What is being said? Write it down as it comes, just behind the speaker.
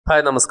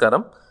Hi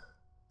നമസ്കാരം.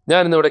 ഞാൻ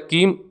ഇന്നിവിടെ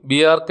KEAM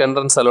B.Arch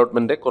എൻട്രൻസ്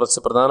അലോട്ട്മെൻറ്റ് കുറച്ച്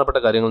പ്രധാനപ്പെട്ട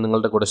കാര്യങ്ങൾ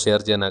നിങ്ങളുടെ കൂടെ ഷെയർ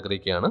ചെയ്യാൻ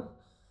ആഗ്രഹിക്കുകയാണ്.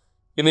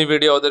 ഇന്ന് ഈ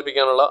വീഡിയോ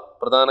അവതരിപ്പിക്കാനുള്ള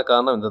പ്രധാന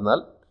കാരണം എന്തെന്നാൽ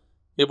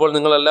ഇപ്പോൾ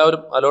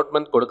നിങ്ങളെല്ലാവരും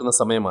അലോട്ട്മെൻറ്റ് കൊടുക്കുന്ന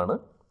സമയമാണ്.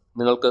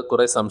 നിങ്ങൾക്ക്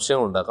കുറേ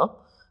സംശയങ്ങൾ ഉണ്ടാകാം.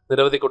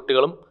 നിരവധി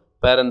കുട്ടികളും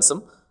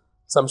പാരൻസും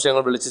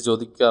സംശയങ്ങൾ വിളിച്ച്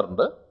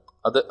ചോദിക്കാറുണ്ട്.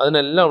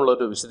 അതിനെല്ലാം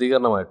ഉള്ളൊരു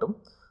വിശദീകരണമായിട്ടും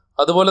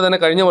അതുപോലെ തന്നെ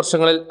കഴിഞ്ഞ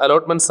വർഷങ്ങളിൽ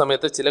അലോട്ട്മെൻറ്റ്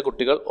സമയത്ത് ചില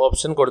കുട്ടികൾ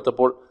ഓപ്ഷൻ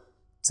കൊടുത്തപ്പോൾ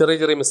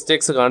ചെറിയ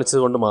മിസ്റ്റേക്സ്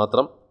കാണിച്ചതുകൊണ്ട്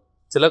മാത്രം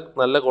ചില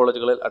നല്ല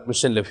കോളേജുകളിൽ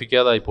അഡ്മിഷൻ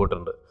ലഭിക്കാതായി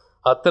പോയിട്ടുണ്ട്.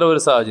 അത്തരം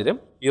ഒരു സാഹചര്യം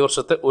ഈ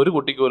വർഷത്തെ ഒരു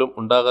കുട്ടിക്ക് പോലും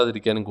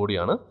ഉണ്ടാകാതിരിക്കാനും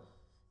കൂടിയാണ്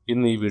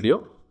ഇന്ന് ഈ വീഡിയോ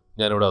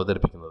ഞാനിവിടെ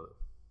അവതരിപ്പിക്കുന്നത്.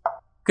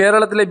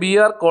 കേരളത്തിലെ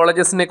B.Arch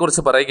കോളേജസിനെ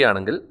കുറിച്ച്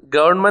പറയുകയാണെങ്കിൽ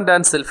ഗവൺമെൻറ്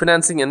ആൻഡ് സെൽഫ്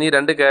ഫിനാൻസിങ് എന്നീ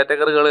രണ്ട്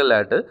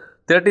കാറ്റഗറികളിലായിട്ട്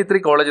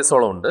 33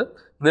 കോളേജസോളം ഉണ്ട്.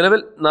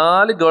 നിലവിൽ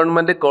 4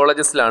 ഗവൺമെൻറ്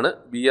കോളേജസിലാണ്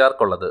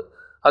B.Arch ഉള്ളത്.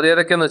 അത്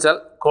ഏതൊക്കെയെന്ന് വെച്ചാൽ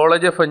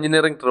college of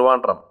engineering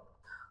Trivandrum,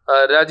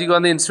 Rajeev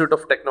Gandhi institute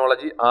of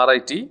technology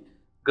RIT,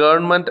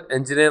 government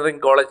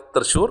engineering college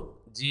Thrissur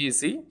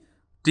GEC,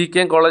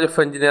 KEAM college of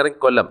engineering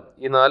കൊല്ലം.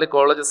 ഈ 4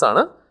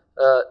 കോളേജസാണ്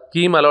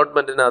KEAM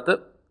അലോട്ട്മെൻറ്റിനകത്ത്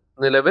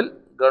നിലവിൽ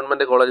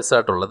ഗവൺമെൻറ് കോളേജസ്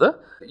ആയിട്ടുള്ളത്.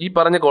 ഈ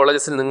പറഞ്ഞ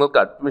കോളേജസിൽ നിങ്ങൾക്ക്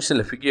അഡ്മിഷൻ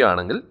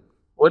ലഭിക്കുകയാണെങ്കിൽ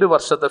ഒരു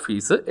വർഷത്തെ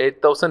ഫീസ്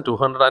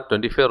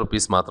 8,225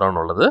 റുപ്പീസ്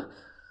മാത്രമാണുള്ളത്.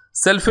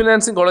 സെൽഫ്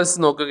ഫിനാൻസിങ് കോളേജസ്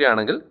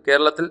നോക്കുകയാണെങ്കിൽ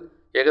കേരളത്തിൽ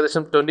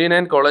ഏകദേശം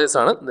 29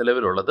 കോളേജസാണ്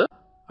നിലവിലുള്ളത്.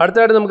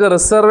 അടുത്തായിട്ട് നമുക്ക്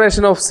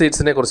റിസർവേഷൻ ഓഫ്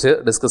സീറ്റ്സിനെ കുറിച്ച്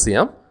ഡിസ്കസ്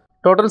ചെയ്യാം.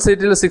 ടോട്ടൽ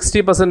സീറ്റിൽ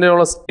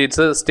 60%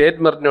 സീറ്റ്സ്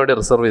സ്റ്റേറ്റ് മെറിറ്റിന് വേണ്ടി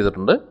റിസർവ്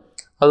ചെയ്തിട്ടുണ്ട്.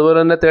 അതുപോലെ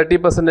തന്നെ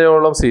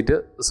 30% seat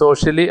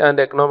socially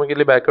and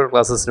economically backward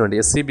ക്ലാസ്സസിന് വേണ്ടി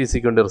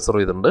SC/BCക്ക് വേണ്ടി റിസർവ്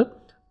ചെയ്തിട്ടുണ്ട്.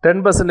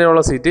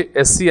 10% സീറ്റ്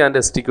SC ആൻഡ്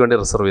STക്ക് വേണ്ടി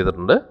റിസർവ്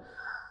ചെയ്തിട്ടുണ്ട്.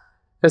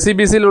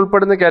 SC/BCയിൽ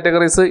ഉൾപ്പെടുന്ന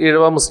categories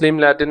Ezhava, Muslim,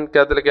 Latin,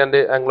 Catholic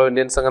and Anglo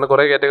Indians, അങ്ങനെ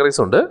കുറേ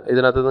കാറ്റഗറീസ് ഉണ്ട്.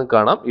 ഇതിനകത്ത് നിങ്ങൾക്ക്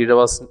കാണാം ഈഴവ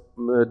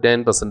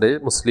 9%,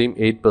 മുസ്ലിം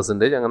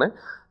 8%, അങ്ങനെ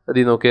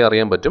ഇതിൽ നോക്കിയാൽ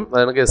അറിയാൻ പറ്റും.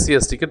 അതായത്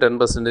SC/STക്ക്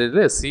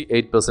 10%, SC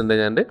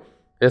 8% ആൻഡ്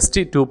ST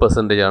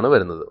 2% ആണ്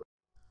വരുന്നത്.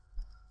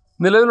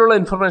 നിലവിലുള്ള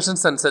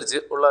ഇൻഫർമേഷൻസ് അനുസരിച്ച്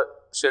ഉള്ള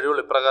ഷെഡ്യൂൾ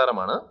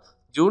ഇപ്രകാരമാണ്.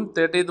 ജൂൺ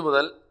 30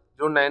 മുതൽ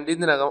June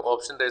 19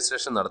 option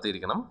registration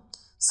നടത്തിയിരിക്കണം.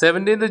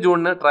 17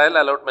 ജൂണിന് trial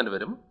allotment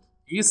വരും.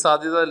 ഈ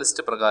സാധ്യതാ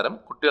ലിസ്റ്റ് പ്രകാരം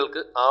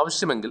കുട്ടികൾക്ക്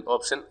ആവശ്യമെങ്കിൽ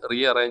ഓപ്ഷൻ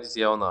റീഅറേഞ്ച്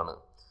ചെയ്യാവുന്നതാണ്.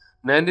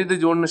 19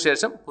 ജൂണിന്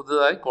ശേഷം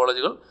പുതുതായി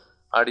കോളേജുകൾ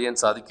ആഡ് ചെയ്യാൻ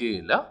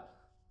സാധിക്കുകയില്ല.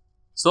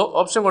 സോ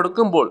ഓപ്ഷൻ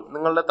കൊടുക്കുമ്പോൾ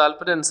നിങ്ങളുടെ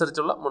താല്പര്യം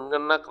അനുസരിച്ചുള്ള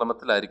മുൻഗണനാ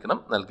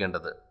ക്രമത്തിലായിരിക്കണം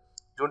നൽകേണ്ടത്.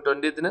 June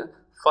 20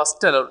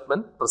 first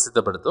allotment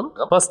പ്രസിദ്ധപ്പെടുത്തും.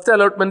 First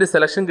allotment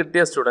selection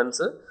കിട്ടിയ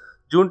students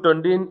June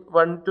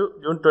 21 to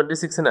June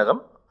 26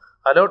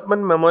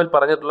 allotment മെമ്മോയിൽ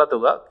പറഞ്ഞിട്ടുള്ള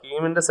തുക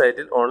KEAMന്റെ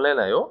സൈറ്റിൽ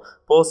ഓൺലൈനായോ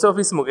പോസ്റ്റ്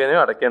ഓഫീസ് മുഖേനയോ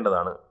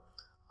അടയ്ക്കേണ്ടതാണ്.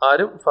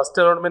 ആരും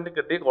ഫസ്റ്റ് അലോട്ട്മെൻറ്റ്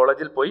കിട്ടി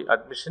കോളേജിൽ പോയി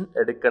അഡ്മിഷൻ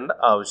എടുക്കേണ്ട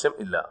ആവശ്യം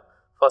ഇല്ല.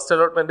 ഫസ്റ്റ്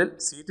അലോട്ട്മെൻറ്റിൽ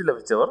സീറ്റ്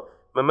ലഭിച്ചവർ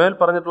മെമ്മോയിൽ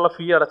പറഞ്ഞിട്ടുള്ള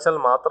ഫീ അടച്ചാൽ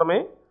മാത്രമേ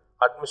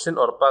അഡ്മിഷൻ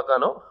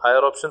ഉറപ്പാക്കാനോ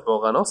ഹയർ ഓപ്ഷൻ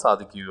പോകാനോ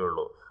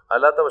സാധിക്കുകയുള്ളൂ.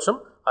 അല്ലാത്ത പക്ഷം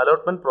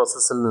അലോട്ട്മെൻറ്റ്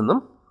പ്രോസസ്സിൽ നിന്നും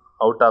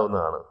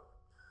ഔട്ടാകുന്നതാണ്.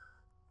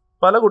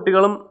 പല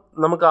കുട്ടികളും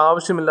നമുക്ക്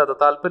ആവശ്യമില്ലാത്ത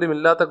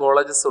താല്പര്യമില്ലാത്ത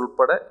കോളേജസ്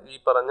ഉൾപ്പെടെ ഈ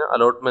പറഞ്ഞ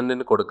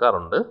അലോട്ട്മെൻറ്റിന്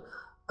കൊടുക്കാറുണ്ട്.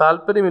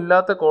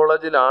 താല്പര്യമില്ലാത്ത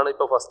കോളേജിലാണ്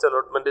ഇപ്പോൾ ഫസ്റ്റ്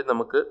അലോട്ട്മെൻറ്റിൽ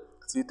നമുക്ക്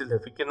സീറ്റ്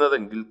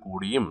ലഭിക്കുന്നതെങ്കിൽ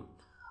കൂടിയും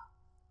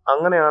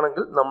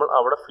അങ്ങനെയാണെങ്കിൽ നമ്മൾ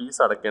അവിടെ ഫീസ്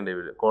അടയ്ക്കേണ്ടി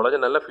വരും.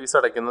 കോളേജിനല്ല ഫീസ്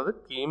അടയ്ക്കുന്നത്,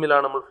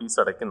 KEAMലാണ് നമ്മൾ ഫീസ്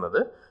അടയ്ക്കുന്നത്.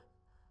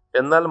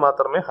 എന്നാൽ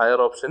മാത്രമേ ഹയർ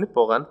ഓപ്ഷനിൽ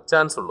പോകാൻ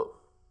ചാൻസ് ഉള്ളൂ.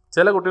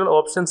 ചില കുട്ടികൾ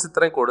ഓപ്ഷൻസ്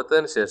ഇത്രയും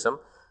കൊടുത്തതിന് ശേഷം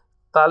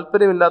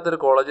താല്പര്യമില്ലാത്തൊരു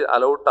കോളേജ്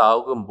അലോട്ട്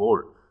ആകുമ്പോൾ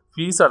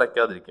ഫീസ്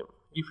അടയ്ക്കാതിരിക്കും.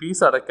 ഈ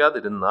ഫീസ്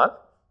അടയ്ക്കാതിരുന്നാൽ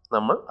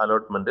നമ്മൾ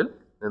അലോട്ട്മെൻറ്റിൽ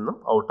നിന്നും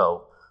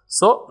ഔട്ടാവും.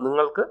 സോ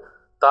നിങ്ങൾക്ക്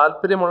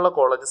താല്പര്യമുള്ള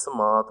കോളേജസ്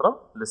മാത്രം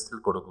ലിസ്റ്റിൽ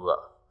കൊടുക്കുക.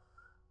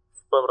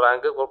 ഇപ്പം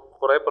റാങ്ക്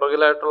കുറേ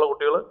പുറകിലായിട്ടുള്ള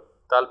കുട്ടികൾ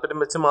താല്പര്യം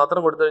വെച്ച് മാത്രം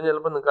കൊടുത്തു കഴിഞ്ഞാൽ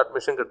ചിലപ്പോൾ നിങ്ങൾക്ക്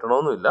അഡ്മിഷൻ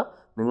കിട്ടണമെന്നില്ല.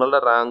 നിങ്ങളുടെ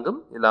റാങ്കും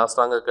ഈ ലാസ്റ്റ്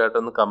റാങ്കൊക്കെ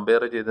ആയിട്ടൊന്ന്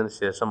കമ്പയർ ചെയ്തതിന്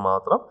ശേഷം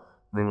മാത്രം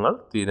നിങ്ങൾ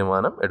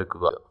തീരുമാനം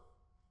എടുക്കുക.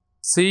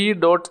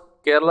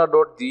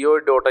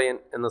 ce.kerala.gov.in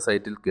എന്ന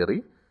സൈറ്റിൽ കയറി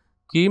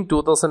KEAM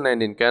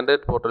 2019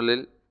 കാൻഡിഡേറ്റ്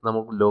പോർട്ടലിൽ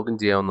നമുക്ക് ലോഗിൻ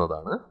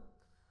ചെയ്യാവുന്നതാണ്.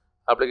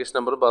 ആപ്ലിക്കേഷൻ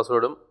നമ്പറും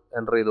പാസ്വേഡും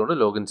എൻ്റർ ചെയ്തുകൊണ്ട്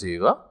ലോഗിൻ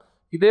ചെയ്യുക.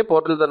 ഇതേ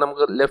പോർട്ടലിൽ തന്നെ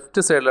നമുക്ക്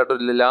ലെഫ്റ്റ് സൈഡിലായിട്ട്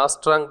ഒരു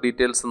ലാസ്റ്റ് റാങ്ക്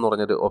ഡീറ്റെയിൽസ് എന്ന്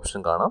പറഞ്ഞൊരു ഓപ്ഷൻ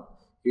കാണാം.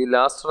 ഈ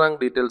ലാസ്റ്റ് റാങ്ക്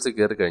ഡീറ്റെയിൽസ്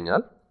കയറി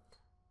കഴിഞ്ഞാൽ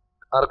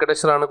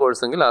ആർക്കിടെക്ചറാണ്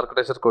കോഴ്സെങ്കിൽ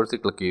ആർക്കിടെക്ചർ കോഴ്സിൽ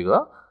ക്ലിക്ക് ചെയ്യുക.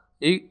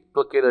 ഈ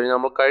ക്ലിക്ക് ചെയ്ത് കഴിഞ്ഞാൽ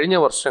നമ്മൾ കഴിഞ്ഞ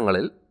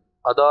വർഷങ്ങളിൽ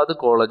അതാത്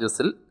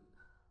കോളേജസിൽ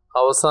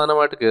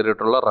അവസാനമായിട്ട്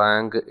കയറിയിട്ടുള്ള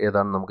റാങ്ക്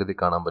ഏതാണെന്ന് നമുക്കിതിൽ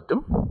കാണാൻ പറ്റും.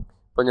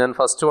 ഇപ്പോൾ ഞാൻ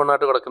ഫസ്റ്റ്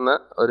വണ്ണായിട്ട് കിടക്കുന്ന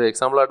ഒരു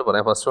എക്സാമ്പിളായിട്ട്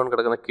പറയാം. ഫസ്റ്റ് വൺ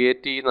കിടക്കുന്ന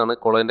KT എന്നാണ്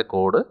കോളേജിൻ്റെ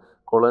കോഡ്.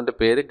 കോളേജിൻ്റെ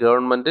പേര്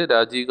government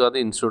Rajeev Gandhi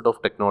institute of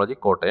technology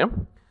Kottayam.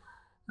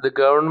 ഇത്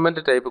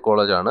ഗവൺമെൻറ് ടൈപ്പ്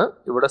കോളേജാണ്.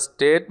 ഇവിടെ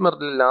സ്റ്റേറ്റ്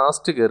മെറിറ്റിൽ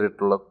ലാസ്റ്റ്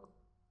കയറിയിട്ടുള്ള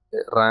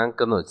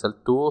റാങ്ക് എന്ന് വെച്ചാൽ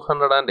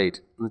 208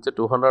 എന്ന് വെച്ചാൽ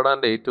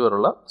 208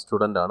 വരെയുള്ള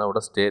സ്റ്റുഡൻ്റാണ്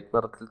ഇവിടെ സ്റ്റേറ്റ്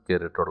മെറിറ്റിൽ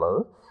കയറിയിട്ടുള്ളത്.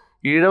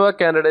 ഈഴവ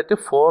കാൻഡിഡേറ്റ്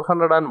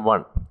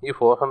 401. ഈ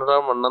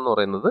 401 എന്ന്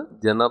പറയുന്നത്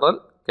ജനറൽ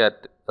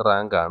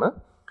റാങ്കാണ്.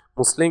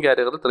 മുസ്ലിം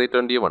കാറ്റഗറി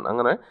 321.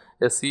 അങ്ങനെ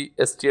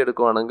SC/ST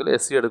എടുക്കുവാണെങ്കിൽ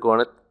SC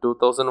എടുക്കുവാണെങ്കിൽ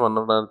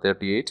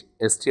 2138,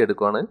 ST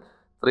എടുക്കുവാണെങ്കിൽ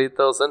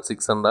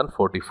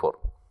 3644.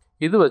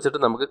 ഇത് വെച്ചിട്ട്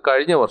നമുക്ക്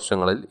കഴിഞ്ഞ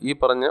വർഷങ്ങളിൽ ഈ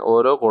പറഞ്ഞ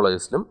ഓരോ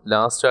കോളേജസിലും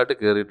ലാസ്റ്റായിട്ട്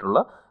കയറിയിട്ടുള്ള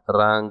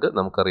റാങ്ക്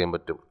നമുക്കറിയാൻ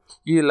പറ്റും.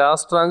 ഈ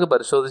ലാസ്റ്റ് റാങ്ക്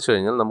പരിശോധിച്ച്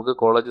കഴിഞ്ഞാൽ നമുക്ക്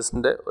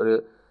കോളേജസിൻ്റെ ഒരു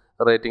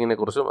റേറ്റിങ്ങിനെ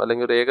കുറിച്ചും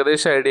അല്ലെങ്കിൽ ഒരു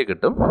ഏകദേശ ഐഡിയ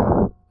കിട്ടും.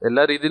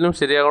 എല്ലാ രീതിയിലും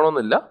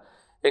ശരിയാകണമെന്നില്ല,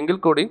 എങ്കിൽ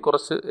കൂടി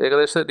കുറച്ച്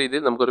ഏകദേശ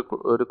രീതിയിൽ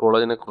നമുക്കൊരു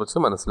കോളേജിനെ കുറിച്ച്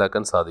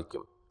മനസ്സിലാക്കാൻ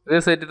സാധിക്കും. ഇതേ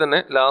സൈറ്റിൽ തന്നെ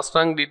ലാസ്റ്റ്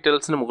റാങ്ക്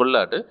ഡീറ്റെയിൽസിന്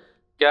മുകളിലായിട്ട്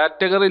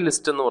കാറ്റഗറി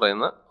ലിസ്റ്റ് എന്ന്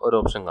പറയുന്ന ഒരു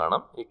ഓപ്ഷൻ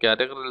കാണാം. ഈ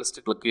കാറ്റഗറി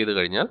ലിസ്റ്റ് ക്ലിക്ക് ചെയ്ത്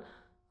കഴിഞ്ഞാൽ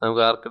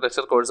നമുക്ക്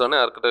ആർക്കിടെക്ചർ കോഴ്സാണ്,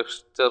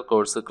 ആർക്കിടെക്ചർ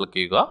കോഴ്സ് ക്ലിക്ക്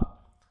ചെയ്യുക.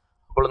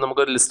 അപ്പോൾ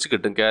നമുക്കൊരു ലിസ്റ്റ്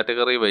കിട്ടും,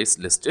 കാറ്റഗറി വൈസ്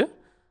ലിസ്റ്റ്.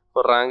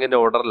 ഇപ്പോൾ റാങ്കിൻ്റെ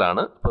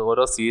ഓർഡറിലാണ്. ഇപ്പോൾ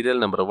ഓരോ സീരിയൽ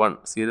നമ്പർ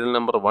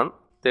 1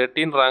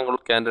 13 റാങ്ക്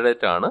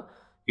കാൻഡിഡേറ്റ് ആണ്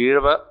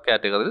ഈഴവ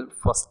കാറ്റഗറിയിൽ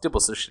ഫസ്റ്റ്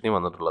പൊസിഷനിൽ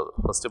വന്നിട്ടുള്ളത്.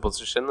 ഫസ്റ്റ്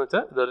പൊസിഷൻ എന്ന്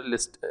വെച്ചാൽ ഇതൊരു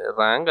ലിസ്റ്റ്,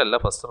 റാങ്ക് അല്ല,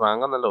 ഫസ്റ്റ്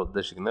റാങ്ക് എന്നല്ല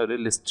ഉദ്ദേശിക്കുന്നത്, ഒരു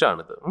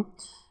ലിസ്റ്റാണിത്.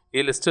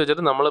 ഈ ലിസ്റ്റ്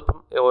വെച്ചിട്ട് നമ്മളിപ്പം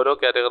ഓരോ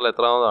കാറ്റഗറിയിൽ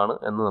എത്രാമതാണ്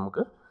എന്ന്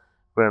നമുക്ക്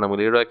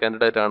വേണമെങ്കിൽ, ഈഴവ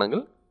കാൻഡിഡേറ്റ്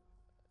ആണെങ്കിൽ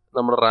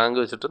നമ്മുടെ റാങ്ക്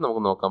വെച്ചിട്ട്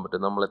നമുക്ക് നോക്കാൻ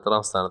പറ്റും നമ്മൾ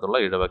എത്രാം സ്ഥാനത്തുള്ള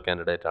ഈഴവ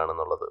കാൻഡിഡേറ്റ്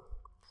ആണെന്നുള്ളത്.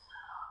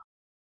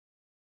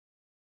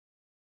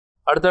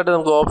 അടുത്തായിട്ട്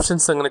നമുക്ക്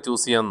ഓപ്ഷൻസ് എങ്ങനെ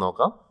ചൂസ് ചെയ്യാമെന്ന്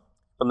നോക്കാം.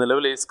 ഇപ്പം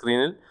നിലവിൽ ഈ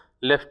സ്ക്രീനിൽ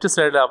ലെഫ്റ്റ്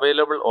സൈഡിൽ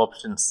അവൈലബിൾ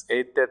ഓപ്ഷൻസ്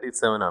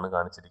 837 ആണ്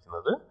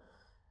കാണിച്ചിരിക്കുന്നത്.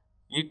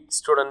 ഈ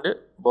student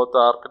both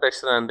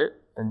architecture and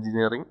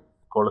engineering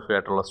qualify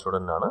ആയിട്ടുള്ള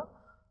സ്റ്റുഡൻ്റ് ആണ്.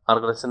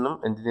 ആർക്കിടെക്ചറിനും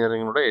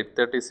എഞ്ചിനീയറിങ്ങിലൂടെ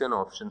 837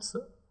 ഓപ്ഷൻസ്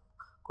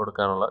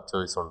കൊടുക്കാനുള്ള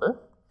ചോയ്സ് ഉണ്ട്.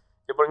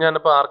 ഇപ്പോൾ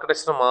ഞാനിപ്പോൾ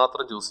ആർക്കിടെക്ചർ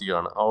മാത്രം ചൂസ്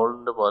ചെയ്യുകയാണ്.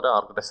 ഓളിൻ്റെ പോലെ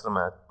ആർക്കിടെക്ചർ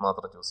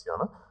മാത്രം ചൂസ്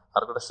ചെയ്യുകയാണ്.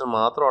 ആർക്കിടെക്ചർ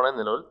മാത്രമാണെങ്കിൽ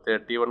നിലവിൽ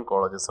 31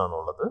 കോളേജസ് ആണ്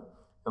ഉള്ളത്.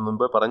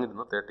 മുമ്പ്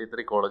പറഞ്ഞിരുന്നു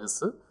 33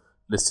 കോളേജസ്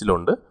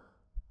ലിസ്റ്റിലുണ്ട്.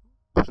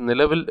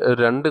 നിലവിൽ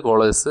 2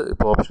 കോളേജസ്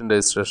ഇപ്പോൾ ഓപ്ഷൻ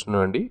രജിസ്ട്രേഷന്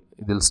വേണ്ടി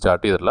ഇതിൽ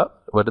സ്റ്റാർട്ട് ചെയ്തിട്ടില്ല.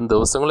 വരും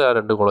ദിവസങ്ങളിൽ ആ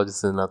 2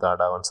 കോളേജസ് ഇതിനകത്ത്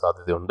ആഡ് ആവാൻ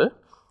സാധ്യതയുണ്ട്.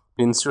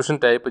 ഇൻസ്റ്റിറ്റ്യൂഷൻ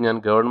ടൈപ്പ് ഞാൻ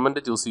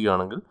ഗവൺമെൻറ് ചൂസ്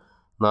ചെയ്യുകയാണെങ്കിൽ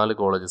 4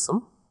 കോളേജസും,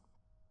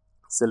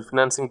 സെൽഫ്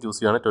ഫിനാൻസിങ് ചൂസ്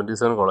ചെയ്യുകയാണെങ്കിൽ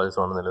 27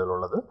 കോളേജസുമാണ്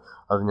നിലവിലുള്ളത്.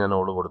 അത് ഞാൻ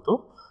ഓൾ കൊടുത്തു.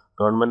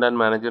 Government and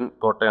management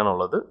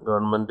കോട്ടയാണുള്ളത്.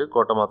 ഗവൺമെൻറ്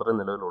കോട്ട മാത്രമേ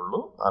നിലവിലുള്ളൂ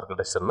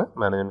ആർക്കിടെക്ചറിന്,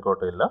 മാനേജ്മെൻറ്റ്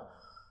കോട്ടയില്ല.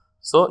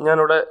 സോ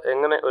ഞാനിവിടെ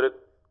എങ്ങനെ ഒരു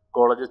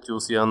കോളേജ്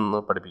ചൂസ്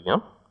ചെയ്യാമെന്ന്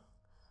പഠിപ്പിക്കാം.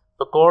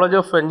 ഇപ്പോൾ കോളേജ്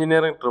ഓഫ്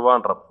എഞ്ചിനീയറിംഗ്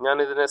ട്രിവാൻഡ്രം ഞാൻ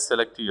ഇതിനെ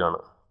സെലക്ട് ചെയ്യുകയാണ്.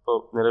 അപ്പോൾ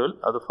നിലവിൽ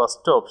അത്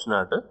ഫസ്റ്റ്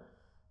ഓപ്ഷനായിട്ട്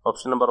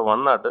ഓപ്ഷൻ നമ്പർ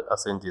 1 ആയിട്ട്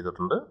അസൈൻ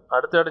ചെയ്തിട്ടുണ്ട്.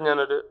 അടുത്തായിട്ട്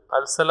ഞാനൊരു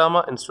Al Salama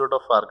institute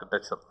of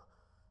architecture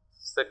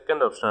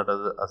second ഓപ്ഷനായിട്ട്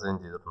അത് അസൈൻ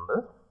ചെയ്തിട്ടുണ്ട്.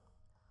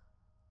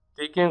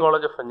 KEAM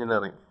college of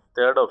engineering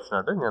third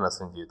ഓപ്ഷനായിട്ട് ഞാൻ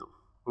അസൈൻ ചെയ്തു.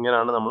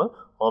 ഇങ്ങനെയാണ് നമ്മൾ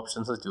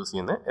ഓപ്ഷൻസ് ചൂസ്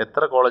ചെയ്യുന്നത്.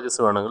 എത്ര കോളേജസ്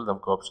വേണമെങ്കിലും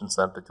നമുക്ക് ഓപ്ഷൻസ്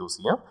ആയിട്ട് ചൂസ്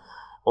ചെയ്യാം.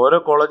 ഓരോ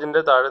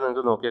കോളേജിൻ്റെ താഴെ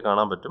നിങ്ങൾക്ക് നോക്കിയാൽ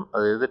കാണാൻ പറ്റും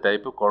അത് ഏത്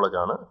ടൈപ്പ്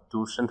കോളേജാണ്,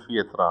 ട്യൂഷൻ ഫീ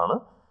എത്ര ആണ്,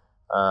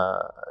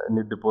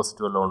 ഇനി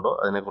ഡിപ്പോസിറ്റ് വല്ലതും ഉണ്ടോ,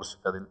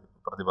 അതിനെക്കുറിച്ചൊക്കെ അതിൽ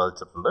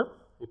പ്രതിപാദിച്ചിട്ടുണ്ട്.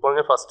 ഇപ്പോൾ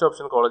ഞാൻ first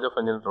option college of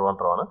engineering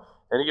ട്രിവാൻഡ്രമാണ്.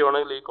 എനിക്ക്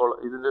വേണമെങ്കിൽ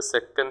ഇതിൻ്റെ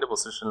സെക്കൻഡ്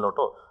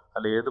പൊസിഷനിലോട്ടോ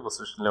അല്ലെങ്കിൽ ഏത്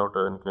പൊസിഷനിലോട്ടോ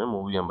എനിക്ക്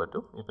മൂവ് ചെയ്യാൻ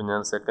പറ്റും. ഇപ്പം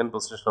ഞാൻ സെക്കൻഡ്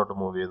പൊസിഷനിലോട്ട്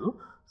മൂവ് ചെയ്തു.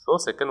 സോ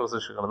സെക്കൻഡ്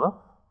പൊസിഷൻ കിടന്ന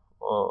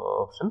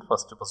ഓപ്ഷൻ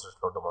ഫസ്റ്റ്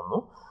പൊസിഷനിലോട്ട് വന്നു.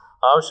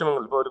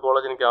 ആവശ്യമെങ്കിൽ ഇപ്പോൾ ഒരു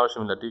കോളേജ് എനിക്ക്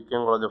ആവശ്യമില്ല,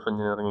 KEAM കോളേജ് ഓഫ്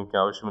എഞ്ചിനീയറിംഗ് എനിക്ക്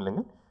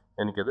ആവശ്യമില്ലെങ്കിൽ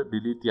എനിക്കത്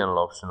ഡിലീറ്റ്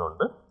ചെയ്യാനുള്ള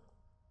ഓപ്ഷനുണ്ട്.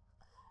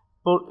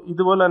 ഇപ്പോൾ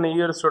ഇതുപോലെ തന്നെ ഈ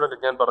ഒരു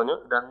സ്റ്റുഡൻറ്റ് ഞാൻ പറഞ്ഞു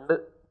 2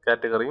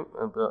 കാറ്റഗറിയും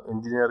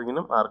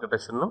എഞ്ചിനീയറിങ്ങിനും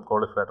ആർക്കിടെക്ചറിനും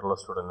ക്വാളിഫൈ ആയിട്ടുള്ള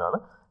സ്റ്റുഡൻ്റാണ്.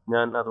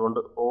 ഞാൻ അതുകൊണ്ട്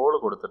ഓൾ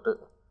കൊടുത്തിട്ട്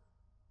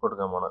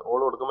കൊടുക്കാൻ പോകണം. ഓൾ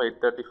കൊടുക്കുമ്പോൾ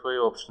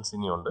 835 ഓപ്ഷൻസ്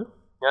ഇനിയുണ്ട്.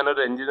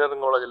 ഞാനൊരു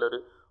എഞ്ചിനീയറിംഗ് കോളേജിലൊരു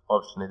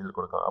ഓപ്ഷൻ ഇതിൽ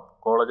കൊടുക്കാം.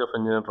 കോളേജ് ഓഫ്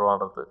എഞ്ചിനീയറിംഗ്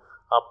ട്രിവാൻഡ്രത്ത്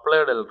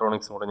അപ്ലൈഡ്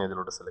ഇലക്ട്രോണിക്സും കൂടെ ഞാൻ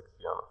ഇതിലൂടെ സെലക്ട്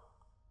ചെയ്യുകയാണ്.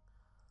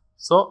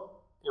 സോ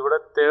ഇവിടെ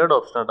തേർഡ്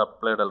ഓപ്ഷനായിട്ട്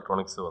അപ്ലൈഡ്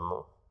ഇലക്ട്രോണിക്സ് വന്നു.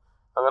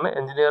 അങ്ങനെ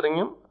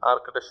എഞ്ചിനീയറിങ്ങും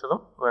ആർക്കിടെക്ചറും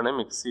വേണമെങ്കിൽ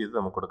മിക്സ് ചെയ്ത്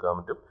നമുക്ക് കൊടുക്കാൻ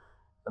പറ്റും.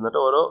 എന്നിട്ട്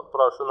ഓരോ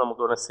പ്രാവശ്യവും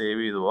നമുക്ക് വേണമെങ്കിൽ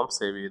സേവ് ചെയ്ത് പോകാം.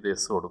 സേവ് ചെയ്ത്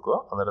യെസ് കൊടുക്കുക.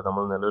 എന്നിട്ട്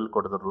നമ്മൾ നിലവിൽ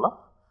കൊടുത്തിട്ടുള്ള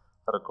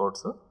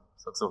റെക്കോർഡ്സ്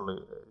സക്സസ്ഫുള്ളി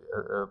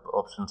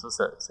ഓപ്ഷൻസ്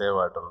സേവ്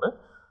ആയിട്ടുണ്ട്.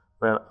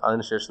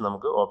 അതിനുശേഷം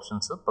നമുക്ക്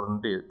ഓപ്ഷൻസ്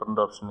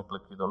പ്രിൻ്റ് ഓപ്ഷനിൽ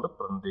ക്ലിക്ക് ചെയ്തുകൊണ്ട്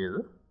പ്രിൻ്റ് ചെയ്ത്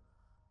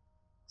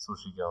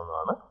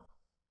സൂക്ഷിക്കാവുന്നതാണ്.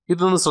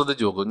 ഇതൊന്ന്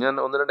ശ്രദ്ധിച്ച് നോക്കൂ. ഞാൻ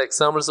 1-2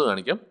 എക്സാമ്പിൾസ്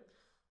കാണിക്കാം.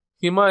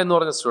 ഹിമ എന്ന്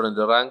പറഞ്ഞ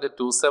സ്റ്റുഡൻറ്റ് റാങ്ക്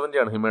 270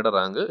 ആണ് ഹിമയുടെ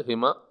റാങ്ക്.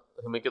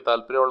 ഹിമയ്ക്ക്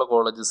താല്പര്യമുള്ള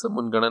കോളേജസ്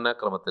മുൻഗണനാ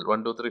ക്രമത്തിൽ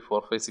 1 2 3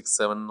 4 5 6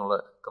 7 എന്നുള്ള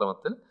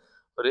ക്രമത്തിൽ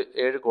ഒരു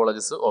 7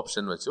 കോളേജസ്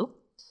ഓപ്ഷൻ വെച്ചു.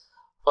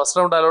 ഫസ്റ്റ്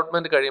റൗണ്ട്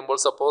അലോട്ട്മെൻറ്റ് കഴിയുമ്പോൾ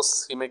സപ്പോസ്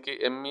ഹിമയ്ക്ക്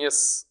MES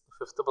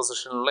 5th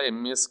പൊസിഷനിലുള്ള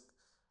MES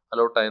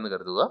അലോട്ടായെന്ന്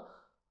കരുതുക.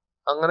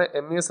 അങ്ങനെ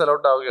MES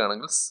അലോട്ട്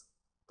ആവുകയാണെങ്കിൽ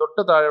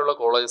തൊട്ട് താഴെയുള്ള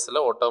കോളേജസിൽ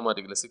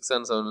ഓട്ടോമാറ്റിക്കലി 6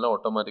 and 7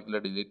 ഓട്ടോമാറ്റിക്കലി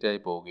ഡിലീറ്റ് ആയി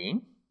പോവുകയും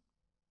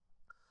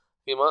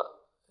ഹിമ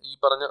ഈ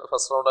പറഞ്ഞ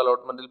ഫസ്റ്റ് റൗണ്ട്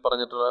അലോട്ട്മെൻറ്റിൽ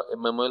പറഞ്ഞിട്ടുള്ള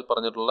മെമ്മോയിൽ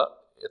പറഞ്ഞിട്ടുള്ള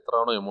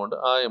എത്രയാണോ എമൗണ്ട്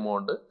ആ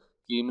എമൗണ്ട്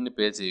KEAMന്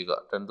പേ ചെയ്യുക.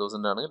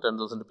 10,000 ആണെങ്കിൽ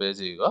 10,000 പേ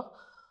ചെയ്യുക.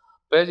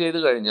 പേ ചെയ്ത്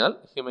കഴിഞ്ഞാൽ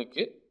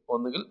ഹിമയ്ക്ക്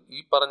ഒന്നുകിൽ ഈ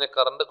പറഞ്ഞ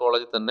കറണ്ട്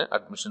കോളേജിൽ തന്നെ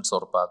അഡ്മിഷൻസ്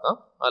ഉറപ്പാക്കാം,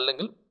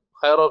 അല്ലെങ്കിൽ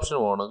ഹയർ ഓപ്ഷൻ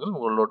പോകണമെങ്കിൽ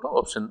മുകളിലോട്ട്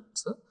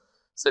ഓപ്ഷൻസ്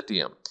സെറ്റ്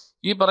ചെയ്യാം.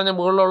 ഈ പറഞ്ഞ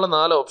മുകളിലുള്ള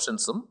 4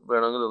 ഓപ്ഷൻസും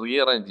വേണമെങ്കിൽ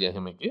റീഅറേഞ്ച് ചെയ്യാം.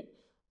 ഹിമയ്ക്ക്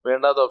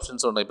വേണ്ടാത്ത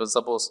ഓപ്ഷൻസ് ഉണ്ട്. ഇപ്പോൾ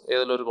സപ്പോസ്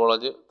ഏതെങ്കിലും ഒരു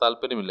കോളേജ്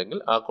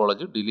താല്പര്യമില്ലെങ്കിൽ ആ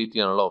കോളേജ് ഡിലീറ്റ്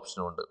ചെയ്യാനുള്ള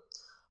ഓപ്ഷനുണ്ട്.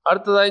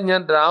 അടുത്തതായി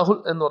ഞാൻ രാഹുൽ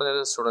എന്ന്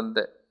പറഞ്ഞൊരു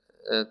സ്റ്റുഡൻറ്റിൻ്റെ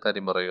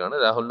കാര്യം പറയുകയാണ്.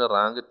 രാഹുലിൻ്റെ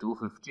റാങ്ക്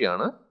 250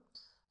 ആണ്.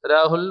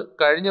 രാഹുൽ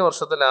കഴിഞ്ഞ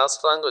വർഷത്തെ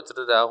ലാസ്റ്റ് റാങ്ക്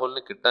വെച്ചിട്ട്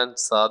രാഹുലിന് കിട്ടാൻ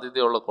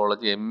സാധ്യതയുള്ള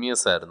കോളേജ്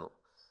MES ആയിരുന്നു.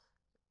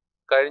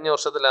 കഴിഞ്ഞ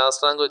വർഷത്തെ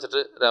ലാസ്റ്റ് റാങ്ക്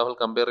വെച്ചിട്ട് രാഹുൽ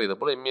കമ്പയർ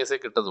ചെയ്തപ്പോൾ MES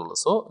കിട്ടത്തുള്ളൂ.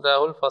 So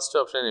Rahul first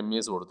option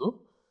MES കൊടുത്തു.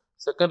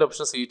 സെക്കൻഡ്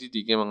ഓപ്ഷൻ CET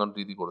TKM അങ്ങനെ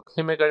രീതി കൊടുക്കും.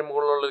 ഹിമ കഴിഞ്ഞ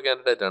മുകളിലുള്ളൊരു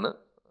കാൻഡിഡേറ്റ് ആണ്.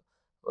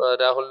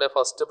 രാഹുലിൻ്റെ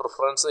ഫസ്റ്റ്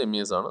പ്രിഫറൻസ്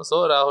MES ആണ്. സോ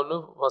രാഹുലിന്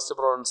ഫസ്റ്റ്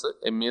പ്രിഫറൻസ്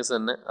MES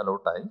തന്നെ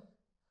അലോട്ടായി.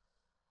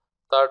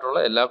 താഴെയുള്ള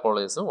എല്ലാ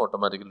കോളേജസും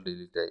ഓട്ടോമാറ്റിക്കലി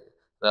ഡിലീറ്റ് ആയി.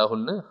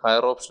 രാഹുലിന്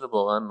ഹയർ ഓപ്ഷന്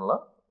പോകാനുള്ള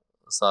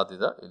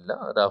സാധ്യത ഇല്ല.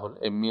 രാഹുൽ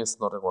MES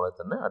എന്ന് പറഞ്ഞ കോളേജിൽ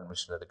തന്നെ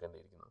അഡ്മിഷൻ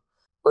എടുക്കേണ്ടിയിരിക്കുന്നു.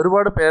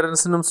 ഒരുപാട്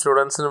പേരൻസിനും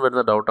സ്റ്റുഡൻസിനും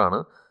വരുന്ന ഡൗട്ടാണ്,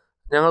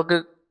 ഞങ്ങൾക്ക്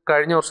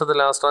കഴിഞ്ഞ വർഷത്തെ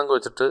ലാസ്റ്റ് റാങ്ക്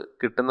വെച്ചിട്ട്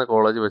കിട്ടുന്ന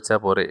കോളേജ് വെച്ചാൽ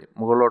പോരെ,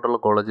 മുകളിലോട്ടുള്ള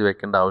കോളേജ്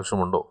വെക്കേണ്ട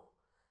ആവശ്യമുണ്ടോ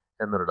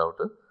എന്നൊരു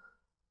ഡൗട്ട്.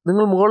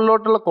 നിങ്ങൾ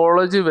മുകളിലോട്ടുള്ള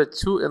കോളേജ്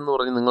വെച്ചു എന്ന്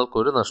പറഞ്ഞ്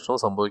നിങ്ങൾക്കൊരു നഷ്ടവും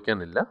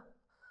സംഭവിക്കാനില്ല.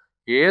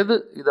 ഏത്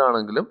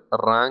ഇതാണെങ്കിലും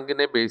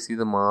റാങ്കിനെ ബേസ്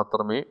ചെയ്ത്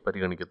മാത്രമേ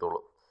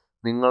പരിഗണിക്കത്തുള്ളൂ.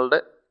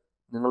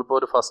 നിങ്ങളിപ്പോൾ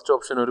ഒരു ഫസ്റ്റ്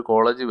ഓപ്ഷൻ ഒരു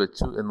കോളേജ്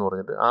വെച്ചു എന്ന്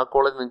പറഞ്ഞിട്ട് ആ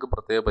കോളേജ് നിങ്ങൾക്ക്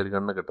പ്രത്യേക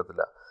പരിഗണന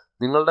കിട്ടത്തില്ല.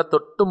 നിങ്ങളുടെ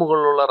തൊട്ട്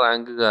മുകളിലുള്ള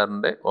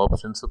റാങ്കുകാരൻ്റെ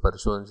ഓപ്ഷൻസ്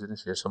പരിശോധിച്ചതിന്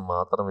ശേഷം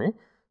മാത്രമേ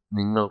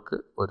നിങ്ങൾക്ക്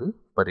ഒരു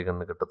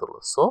പരിഗണന കിട്ടത്തുള്ളൂ.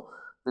 സോ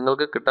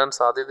നിങ്ങൾക്ക് കിട്ടാൻ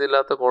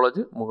സാധ്യതയില്ലാത്ത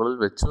കോളേജ് മുകളിൽ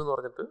വെച്ചു എന്ന്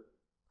പറഞ്ഞിട്ട്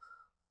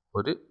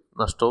ഒരു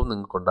നഷ്ടവും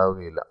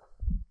നിങ്ങൾക്കുണ്ടാവുകയില്ല.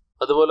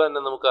 അതുപോലെ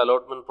തന്നെ നമുക്ക്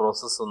അലോട്ട്മെൻറ്റ്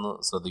പ്രോസസ്സ് ഒന്ന്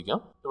ശ്രദ്ധിക്കാം.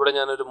 ഇവിടെ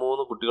ഞാനൊരു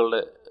 3 കുട്ടികളുടെ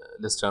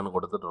ലിസ്റ്റാണ്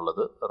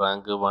കൊടുത്തിട്ടുള്ളത്.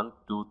 റാങ്ക് 1,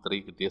 2, 3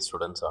 കിട്ടിയ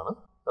സ്റ്റുഡൻസ് ആണ്.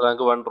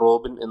 റാങ്ക് 1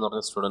 റോബിൻ എന്ന്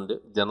പറഞ്ഞ സ്റ്റുഡൻറ്റ്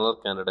ജനറൽ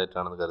കാൻഡിഡേറ്റ്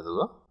ആണെന്ന്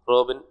കരുതുക.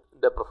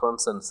 റോബിൻ്റെ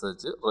പ്രിഫറൻസ്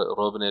അനുസരിച്ച്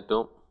റോബിൻ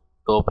ഏറ്റവും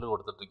ടോപ്പിൽ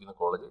കൊടുത്തിട്ടിരിക്കുന്ന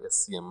കോളേജ്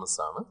SCMS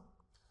ആണ്.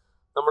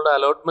 നമ്മുടെ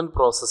അലോട്ട്മെൻറ്റ്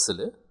പ്രോസസ്സിൽ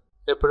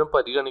എപ്പോഴും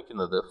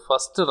പരിഗണിക്കുന്നത്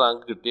ഫസ്റ്റ്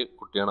റാങ്ക് കിട്ടിയ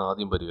കുട്ടിയാണ്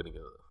ആദ്യം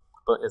പരിഗണിക്കുന്നത്.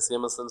 ഇപ്പോൾ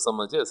SCMSനെ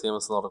സംബന്ധിച്ച്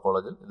SCMS എന്ന് പറഞ്ഞ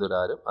കോളേജിൽ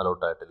ഇതുവരാരും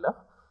അലോട്ടായിട്ടില്ല.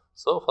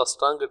 സോ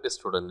ഫസ്റ്റ് റാങ്ക് കിട്ടിയ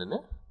സ്റ്റുഡൻറ്റിന്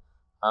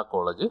ആ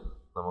കോളേജ്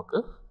നമുക്ക്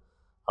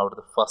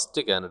അവിടുത്തെ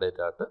ഫസ്റ്റ്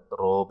കാൻഡിഡേറ്റ് ആയിട്ട്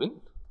റോബിൻ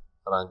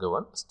റാങ്ക്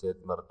 1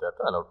 സ്റ്റേറ്റ് മെറിറ്റ്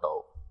ആയിട്ട് അലോട്ട്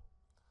ആവും.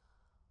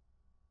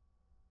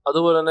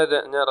 അതുപോലെ തന്നെ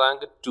ഞാൻ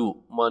റാങ്ക് 2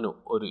 മനു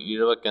ഒരു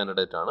ഈഴവ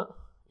കാൻഡിഡേറ്റ് ആണ്,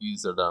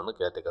 EZ ആണ്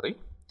കാറ്റഗറി.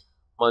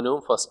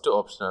 മനുവും ഫസ്റ്റ്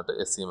ഓപ്ഷനായിട്ട്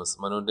SCMS,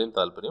 മനുവിൻ്റെയും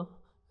താല്പര്യം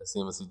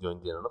SCMS ജോയിൻ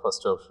ചെയ്യാനാണ്.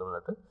 ഫസ്റ്റ്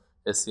ഓപ്ഷനായിട്ട്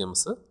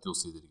SCMS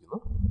ചൂസ് ചെയ്തിരിക്കുന്നു.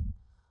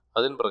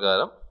 അതിന്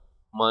പ്രകാരം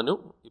മനു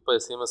ഇപ്പോൾ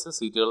SCMS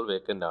സീറ്റുകൾ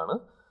വേക്കൻ്റ് ആണ്.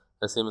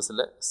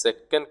 SCMSലെ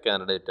സെക്കൻഡ്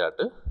കാൻഡിഡേറ്റ്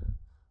ആയിട്ട്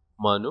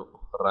മനു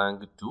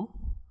റാങ്ക് 2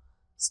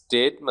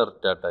 സ്റ്റേറ്റ്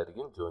മെറിറ്റ്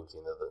ആയിട്ടായിരിക്കും ജോയിൻ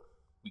ചെയ്യുന്നത്.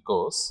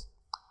 ബിക്കോസ്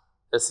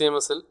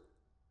SCMSൽ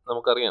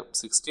നമുക്കറിയാം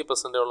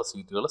 60%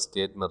 സീറ്റുകൾ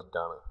സ്റ്റേറ്റ് മെറിറ്റ്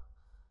ആണ്.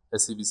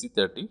 SCBC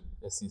 30,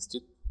 SCST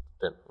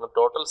 10.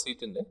 ടോട്ടൽ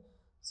സീറ്റിൻ്റെ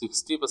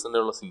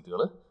 60%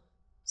 സീറ്റുകൾ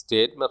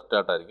സ്റ്റേറ്റ് മെറിറ്റ്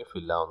ആയിട്ടായിരിക്കും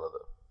ഫില്ലാവുന്നത്.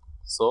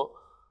 സോ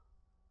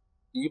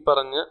ഈ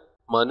പറഞ്ഞ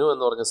മനു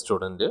എന്ന് പറഞ്ഞ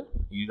സ്റ്റുഡൻറ്റ്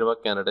ഈഴവ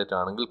കാൻഡിഡേറ്റ്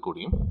ആണെങ്കിൽ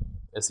കൂടിയും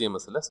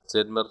SCMSലെ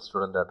സ്റ്റേറ്റ് മെറിറ്റ്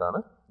സ്റ്റുഡൻ്റ്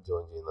ആയിട്ടാണ്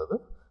ജോയിൻ ചെയ്യുന്നത്.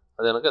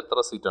 അത് കണക്ക് എത്ര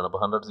സീറ്റാണ്,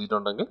 ഇപ്പോൾ 100 സീറ്റ്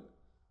ഉണ്ടെങ്കിൽ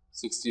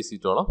 60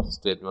 സീറ്റോളം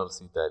സ്റ്റേറ്റ് മെറിറ്റ്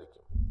സീറ്റ്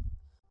ആയിരിക്കും.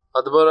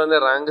 അതുപോലെ തന്നെ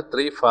റാങ്ക്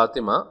 3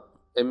 ഫാത്തിമ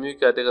MU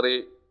കാറ്റഗറി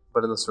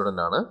പെടുന്ന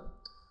സ്റ്റുഡൻ്റ് ആണ്.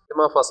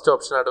 ഫാത്തിമ ഫസ്റ്റ്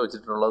ഓപ്ഷനായിട്ട്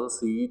വെച്ചിട്ടുള്ളത്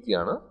CET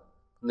ആണ്.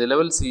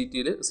 നിലവിൽ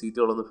CETയിൽ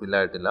സീറ്റുകളൊന്നും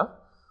ഫില്ലായിട്ടില്ല.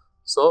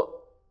 സോ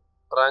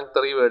റാങ്ക്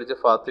 3 മേടിച്ച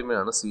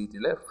ഫാത്തിമയാണ്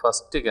CETയിലെ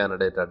ഫസ്റ്റ്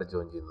കാൻഡിഡേറ്റ് ആയിട്ട്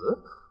ജോയിൻ ചെയ്യുന്നത്.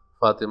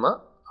 ഫാത്തിമ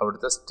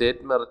അവിടുത്തെ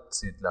സ്റ്റേറ്റ് മെറിറ്റ്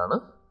സീറ്റിലാണ്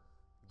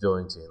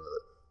ജോയിൻ ചെയ്യുന്നത്.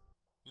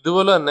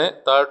 ഇതുപോലെ തന്നെ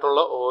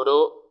താഴോട്ടുള്ള ഓരോ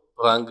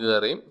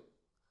റാങ്കുകാരെയും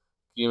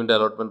കീമിൻ്റെ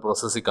അലോട്ട്മെൻറ്റ്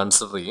പ്രോസസ്സിൽ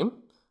കൺസിഡർ ചെയ്യും.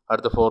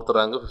 അടുത്ത 4th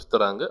റാങ്ക് 5th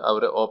റാങ്ക്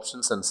അവരെ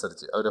ഓപ്ഷൻസ്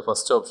അനുസരിച്ച് അവരെ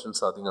ഫസ്റ്റ്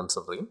ഓപ്ഷൻസ് ആദ്യം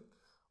കൺസിഡർ ചെയ്യും.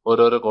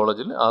 ഓരോരോ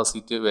കോളേജിൽ ആ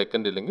സീറ്റ്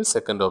വേക്കൻ്റ് ഇല്ലെങ്കിൽ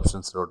സെക്കൻഡ്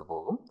ഓപ്ഷൻസിലോട്ട്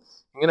പോകും.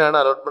 ഇങ്ങനെയാണ്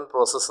അലോട്ട്മെൻറ്റ്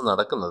പ്രോസസ്സ്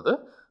നടക്കുന്നത്.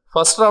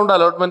 ഫസ്റ്റ് റൗണ്ട്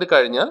അലോട്ട്മെൻറ്റ്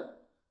കഴിഞ്ഞാൽ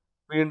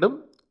വീണ്ടും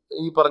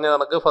ഈ പറഞ്ഞ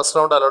കണക്ക് ഫസ്റ്റ്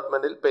റൗണ്ട്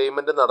അലോട്ട്മെൻറ്റിൽ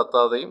പേയ്മെൻറ്റ്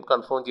നടത്താതെയും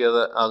കൺഫേം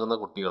ചെയ്യാതെ ആകുന്ന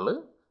കുട്ടികൾ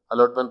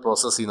അലോട്ട്മെൻറ്റ്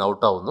പ്രോസസ്സിൽ നിന്ന്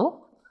ഔട്ടാവുന്നു.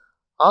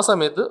 ആ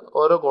സമയത്ത്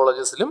ഓരോ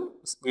കോളേജസിലും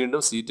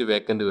വീണ്ടും സീറ്റ്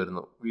വേക്കൻ്റ്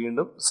വരുന്നു.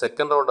 വീണ്ടും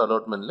സെക്കൻഡ് റൗണ്ട്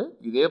അലോട്ട്മെൻറ്റിൽ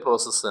ഇതേ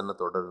പ്രോസസ്സ് തന്നെ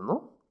തുടരുന്നു.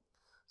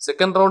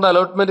 സെക്കൻഡ് റൗണ്ട്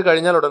അലോട്ട്മെൻറ്റ്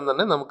കഴിഞ്ഞാൽ ഉടൻ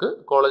തന്നെ നമുക്ക്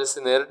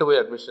കോളേജസിൽ നേരിട്ട് പോയി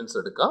അഡ്മിഷൻസ്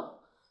എടുക്കാം.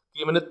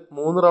 കീമിന്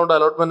 3 റൗണ്ട്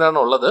അലോട്ട്മെൻ്റ് ആണ്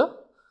ഉള്ളത്.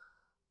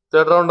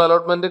 3rd റൗണ്ട്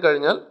അലോട്ട്മെൻറ്റ്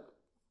കഴിഞ്ഞാൽ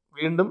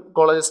വീണ്ടും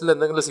കോളേജസിൽ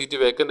എന്തെങ്കിലും സീറ്റ്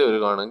വേക്കൻ്റ്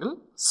വരികയാണെങ്കിൽ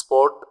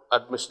സ്പോട്ട്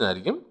അഡ്മിഷൻ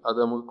ആയിരിക്കും. അത്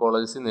നമുക്ക്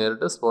കോളേജസിൽ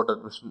നേരിട്ട് സ്പോട്ട്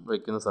അഡ്മിഷൻ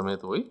വയ്ക്കുന്ന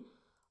സമയത്ത് പോയി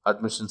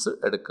അഡ്മിഷൻസ്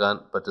എടുക്കാൻ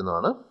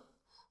പറ്റുന്നതാണ്.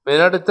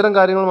 മെയിനായിട്ട് ഇത്തരം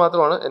കാര്യങ്ങൾ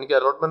മാത്രമാണ് എനിക്ക്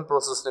അലോട്ട്മെൻറ്റ്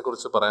പ്രോസസ്സിനെ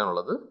കുറിച്ച്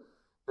പറയാനുള്ളത്.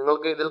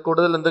 നിങ്ങൾക്ക് ഇതിൽ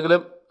കൂടുതൽ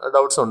എന്തെങ്കിലും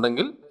ഡൗട്ട്സ്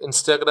ഉണ്ടെങ്കിൽ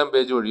ഇൻസ്റ്റാഗ്രാം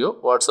പേജ് വഴിയോ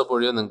വാട്സപ്പ്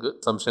വഴിയോ നിങ്ങൾക്ക്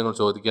സംശയങ്ങൾ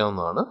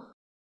ചോദിക്കാവുന്നതാണ്.